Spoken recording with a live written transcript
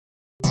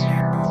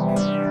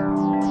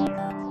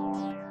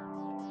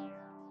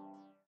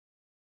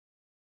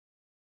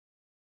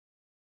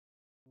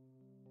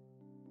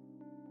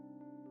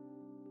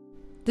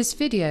This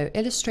video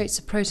illustrates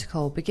a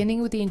protocol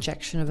beginning with the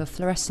injection of a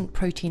fluorescent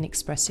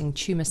protein-expressing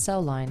tumour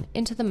cell line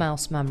into the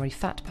mouse mammary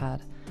fat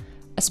pad.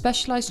 A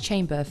specialised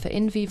chamber for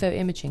in vivo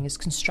imaging is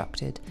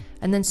constructed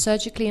and then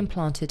surgically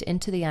implanted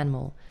into the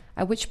animal,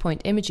 at which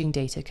point imaging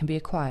data can be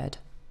acquired.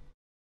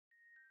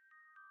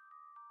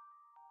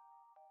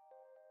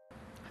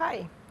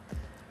 Hi,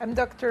 I'm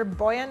Dr.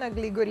 Bojana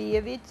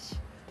Gligorijevic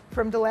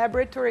from the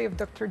laboratory of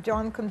Dr.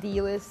 John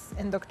Kondilis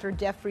and Dr.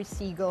 Jeffrey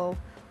Siegel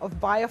of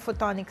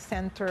Biophotonics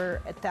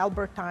Center at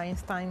Albert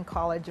Einstein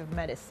College of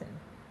Medicine.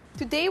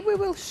 Today we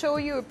will show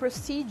you a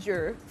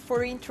procedure for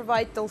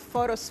intravital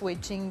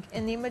photoswitching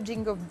and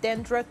imaging of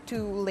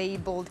Dendra2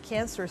 labeled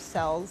cancer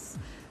cells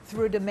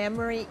through the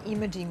memory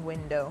imaging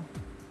window.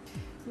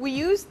 We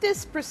use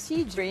this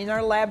procedure in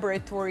our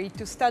laboratory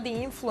to study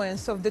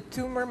influence of the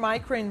tumor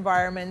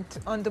microenvironment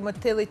on the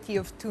motility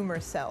of tumor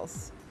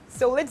cells.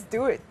 So let's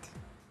do it!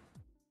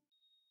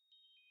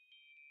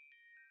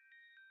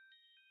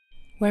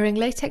 Wearing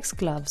latex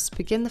gloves,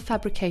 begin the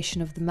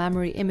fabrication of the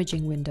mammary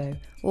imaging window,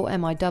 or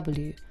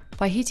MIW,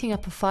 by heating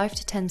up a 5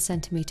 to 10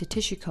 cm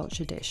tissue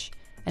culture dish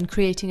and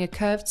creating a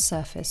curved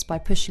surface by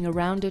pushing a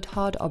rounded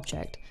hard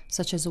object,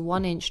 such as a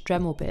 1-inch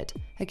Dremel bit,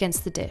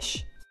 against the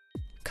dish.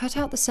 Cut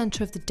out the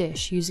centre of the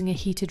dish using a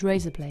heated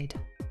razor blade.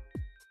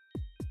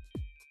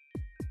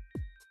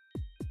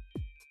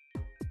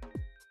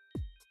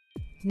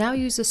 Now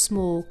use a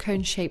small,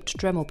 cone-shaped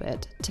Dremel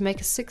bit to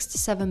make a 6 to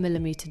 7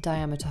 mm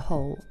diameter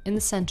hole in the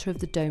centre of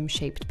the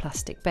dome-shaped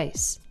plastic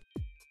base.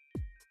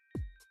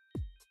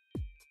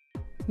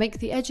 Make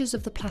the edges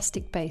of the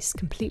plastic base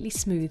completely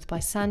smooth by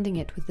sanding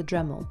it with the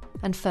Dremel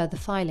and further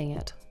filing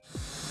it.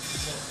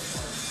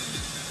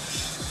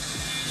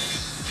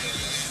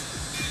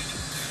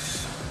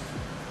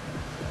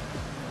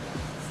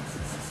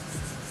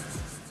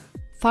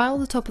 File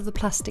the top of the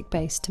plastic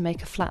base to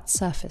make a flat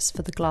surface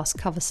for the glass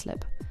cover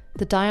slip.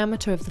 The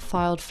diameter of the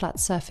filed flat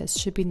surface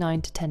should be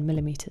 9 to 10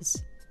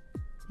 mm.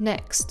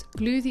 Next,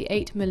 glue the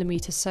 8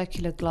 mm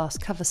circular glass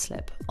cover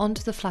slip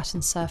onto the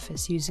flattened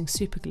surface using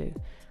superglue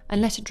and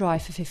let it dry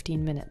for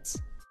 15 minutes.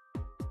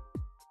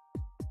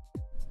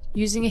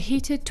 Using a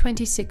heated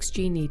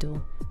 26G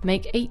needle,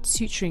 make 8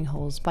 suturing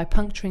holes by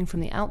puncturing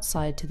from the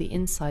outside to the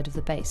inside of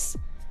the base.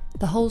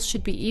 The holes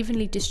should be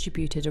evenly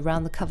distributed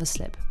around the cover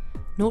slip,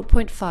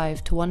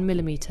 0.5 to 1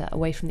 mm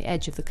away from the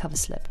edge of the cover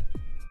slip.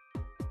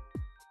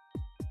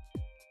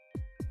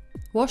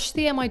 Wash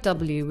the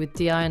MIW with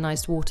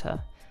deionized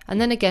water, and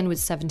then again with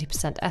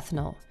 70%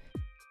 ethanol.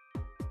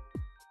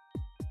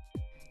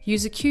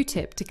 Use a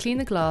Q-tip to clean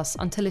the glass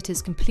until it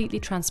is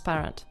completely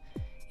transparent.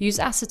 Use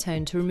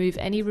acetone to remove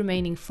any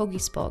remaining foggy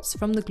spots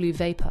from the glue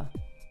vapor.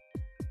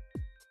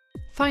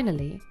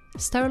 Finally,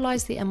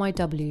 sterilize the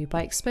MIW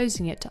by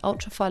exposing it to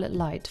ultraviolet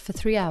light for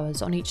 3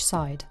 hours on each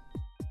side.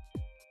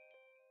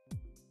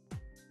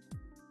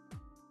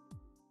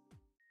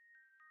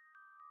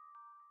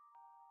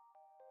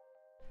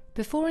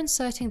 Before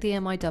inserting the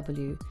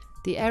MIW,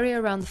 the area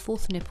around the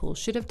fourth nipple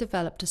should have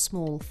developed a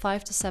small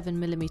 5 to 7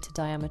 mm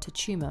diameter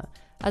tumour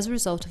as a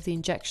result of the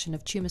injection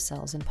of tumour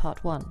cells in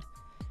part 1.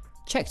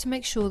 Check to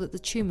make sure that the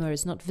tumour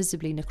is not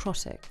visibly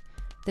necrotic.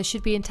 There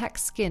should be intact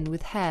skin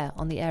with hair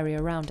on the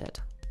area around it.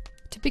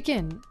 To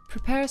begin,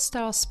 prepare a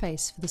sterile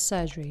space for the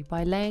surgery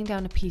by laying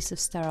down a piece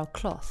of sterile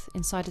cloth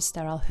inside a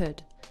sterile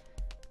hood.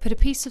 Put a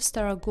piece of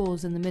sterile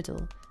gauze in the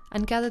middle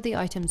and gather the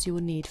items you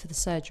will need for the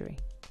surgery.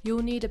 You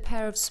will need a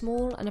pair of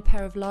small and a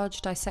pair of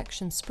large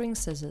dissection spring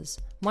scissors,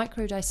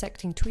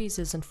 micro-dissecting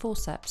tweezers and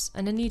forceps,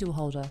 and a needle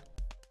holder.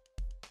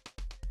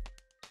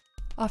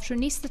 After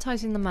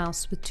anaesthetising the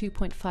mouse with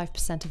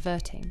 2.5%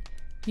 averting,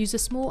 use a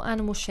small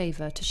animal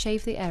shaver to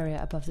shave the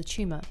area above the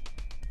tumour.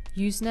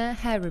 Use Nair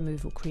hair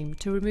removal cream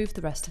to remove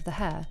the rest of the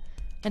hair,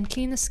 and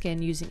clean the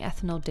skin using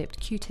ethanol-dipped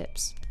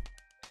Q-tips.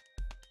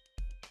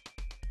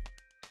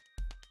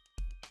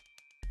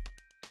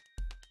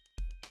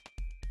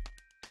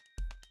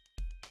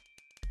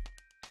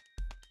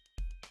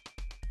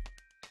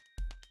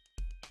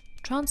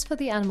 Transfer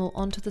the animal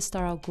onto the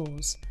sterile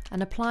gauze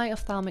and apply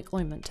ophthalmic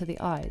ointment to the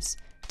eyes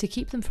to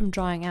keep them from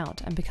drying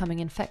out and becoming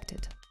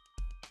infected.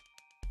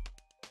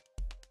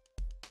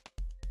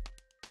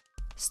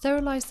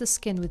 Sterilize the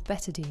skin with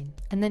betadine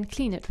and then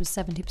clean it with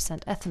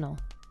 70% ethanol.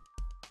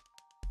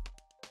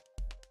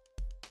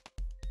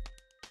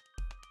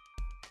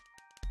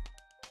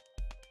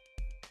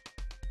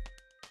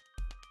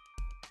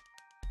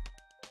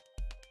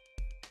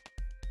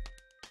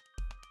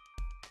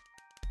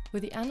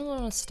 With the animal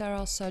on a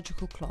sterile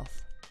surgical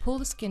cloth, pull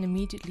the skin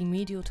immediately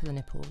medial to the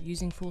nipple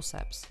using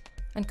forceps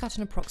and cut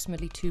an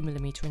approximately 2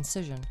 mm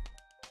incision.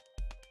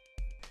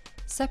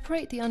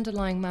 Separate the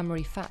underlying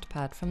mammary fat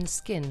pad from the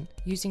skin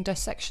using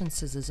dissection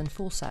scissors and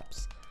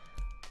forceps.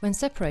 When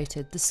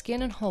separated, the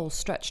skin and hole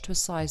stretch to a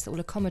size that will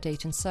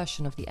accommodate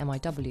insertion of the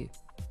MIW.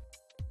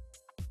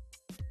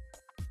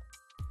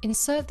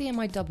 Insert the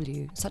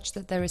MIW such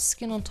that there is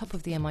skin on top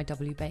of the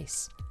MIW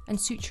base and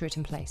suture it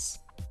in place.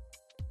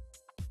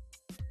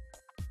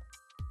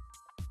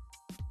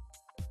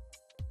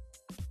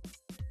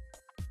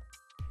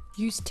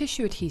 Use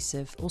tissue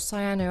adhesive or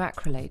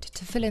cyanoacrylate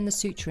to fill in the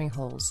suturing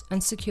holes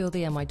and secure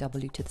the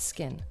MIW to the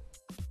skin.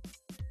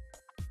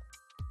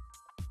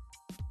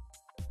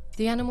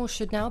 The animal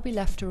should now be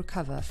left to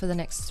recover for the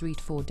next 3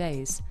 to 4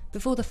 days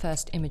before the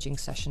first imaging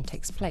session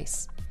takes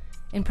place.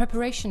 In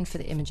preparation for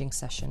the imaging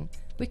session,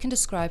 we can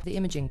describe the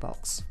imaging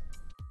box.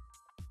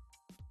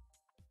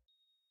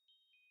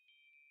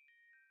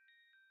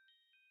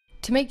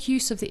 To make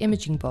use of the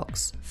imaging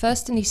box,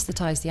 first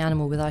anaesthetize the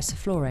animal with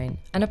isoflurane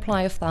and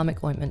apply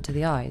ophthalmic ointment to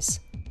the eyes.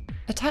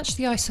 Attach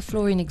the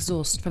isoflurane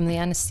exhaust from the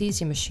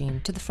anaesthesia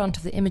machine to the front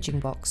of the imaging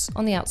box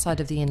on the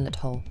outside of the inlet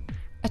hole.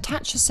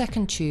 Attach a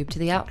second tube to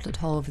the outlet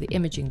hole of the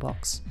imaging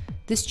box.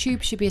 This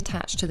tube should be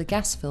attached to the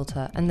gas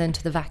filter and then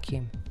to the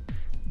vacuum.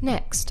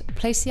 Next,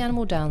 place the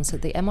animal down so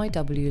that the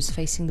MIW is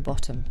facing the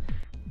bottom.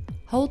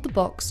 Hold the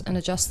box and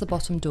adjust the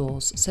bottom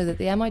doors so that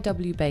the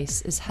MIW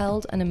base is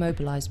held and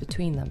immobilized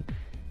between them.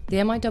 The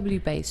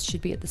MIW base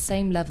should be at the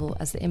same level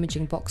as the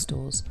imaging box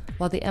doors,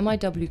 while the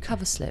MIW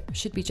cover slip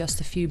should be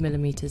just a few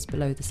millimeters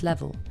below this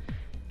level.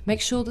 Make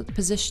sure that the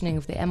positioning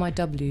of the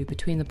MIW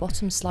between the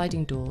bottom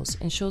sliding doors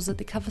ensures that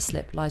the cover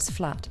slip lies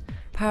flat,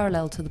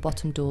 parallel to the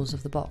bottom doors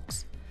of the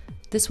box.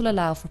 This will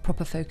allow for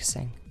proper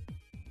focusing.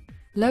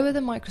 Lower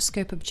the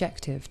microscope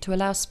objective to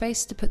allow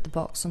space to put the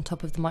box on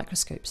top of the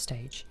microscope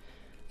stage.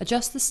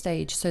 Adjust the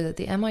stage so that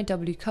the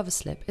MIW cover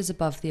slip is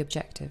above the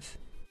objective.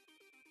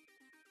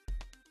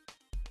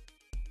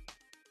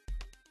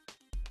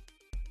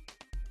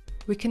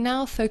 We can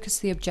now focus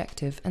the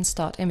objective and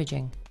start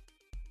imaging.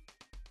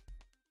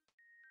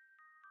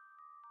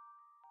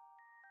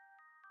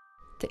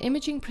 The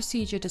imaging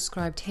procedure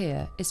described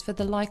here is for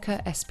the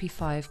Leica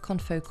SP5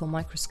 confocal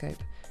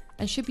microscope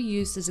and should be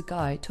used as a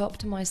guide to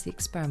optimize the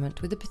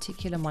experiment with a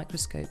particular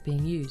microscope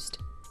being used.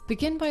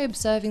 Begin by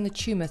observing the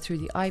tumour through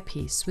the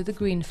eyepiece with a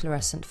green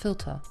fluorescent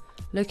filter.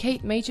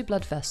 Locate major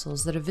blood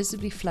vessels that are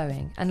visibly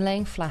flowing and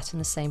laying flat in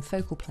the same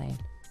focal plane.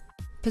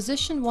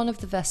 Position one of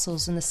the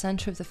vessels in the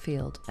centre of the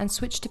field and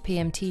switch to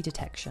PMT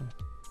detection.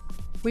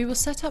 We will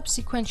set up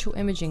sequential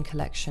imaging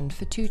collection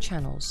for 2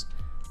 channels.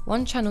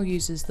 One channel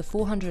uses the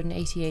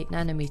 488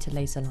 nanometer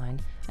laser line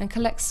and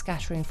collects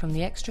scattering from the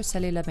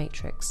extracellular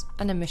matrix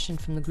and emission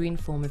from the green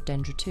form of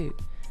dendra 2.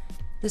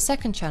 The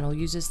second channel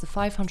uses the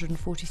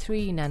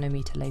 543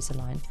 nanometer laser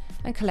line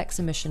and collects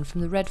emission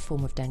from the red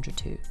form of dendra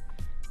 2.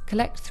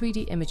 Collect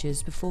 3D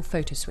images before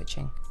photo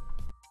switching.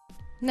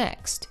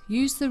 Next,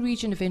 use the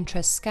region of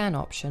interest scan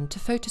option to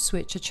photo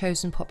switch a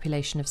chosen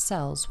population of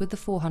cells with the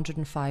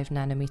 405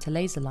 nanometer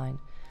laser line.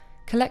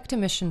 Collect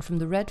emission from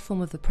the red form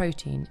of the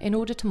protein in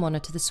order to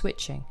monitor the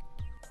switching.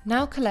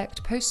 Now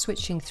collect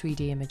post-switching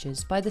 3D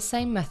images by the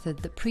same method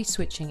that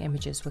pre-switching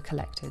images were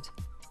collected.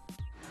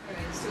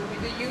 Alright, so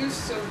with the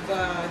use of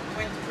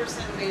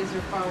 20%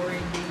 laser power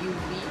in the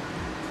UV,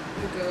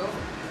 you go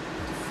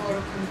to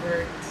photo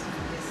convert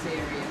this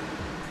area.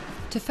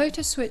 To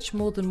photo switch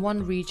more than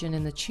one region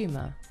in the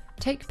tumour,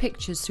 take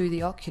pictures through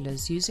the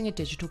oculars using a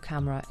digital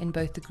camera in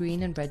both the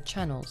green and red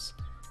channels.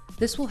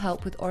 This will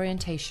help with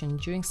orientation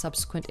during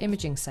subsequent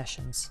imaging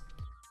sessions.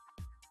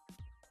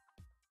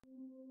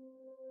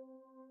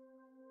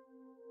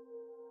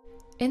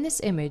 In this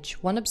image,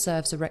 one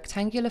observes a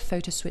rectangular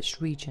photo-switched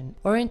region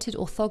oriented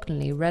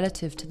orthogonally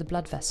relative to the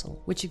blood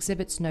vessel, which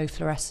exhibits no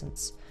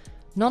fluorescence.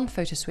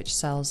 Non-photo-switched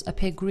cells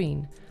appear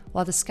green,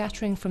 while the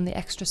scattering from the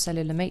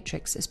extracellular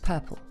matrix is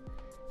purple.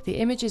 The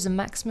image is a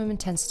maximum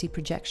intensity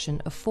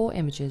projection of 4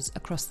 images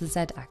across the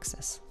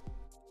Z-axis.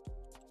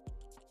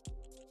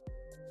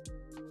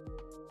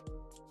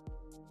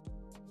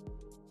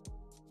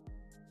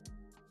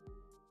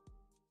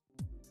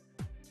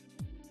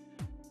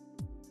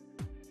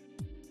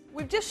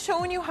 We've just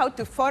shown you how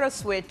to photo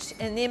switch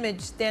and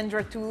image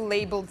dendra 2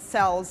 labeled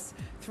cells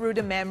through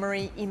the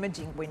memory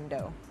imaging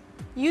window.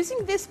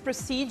 Using this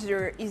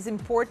procedure is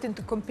important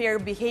to compare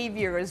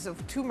behaviors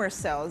of tumor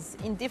cells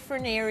in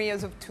different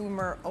areas of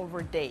tumor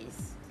over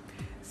days.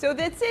 So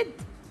that's it.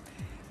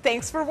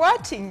 Thanks for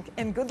watching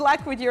and good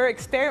luck with your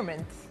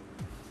experiments.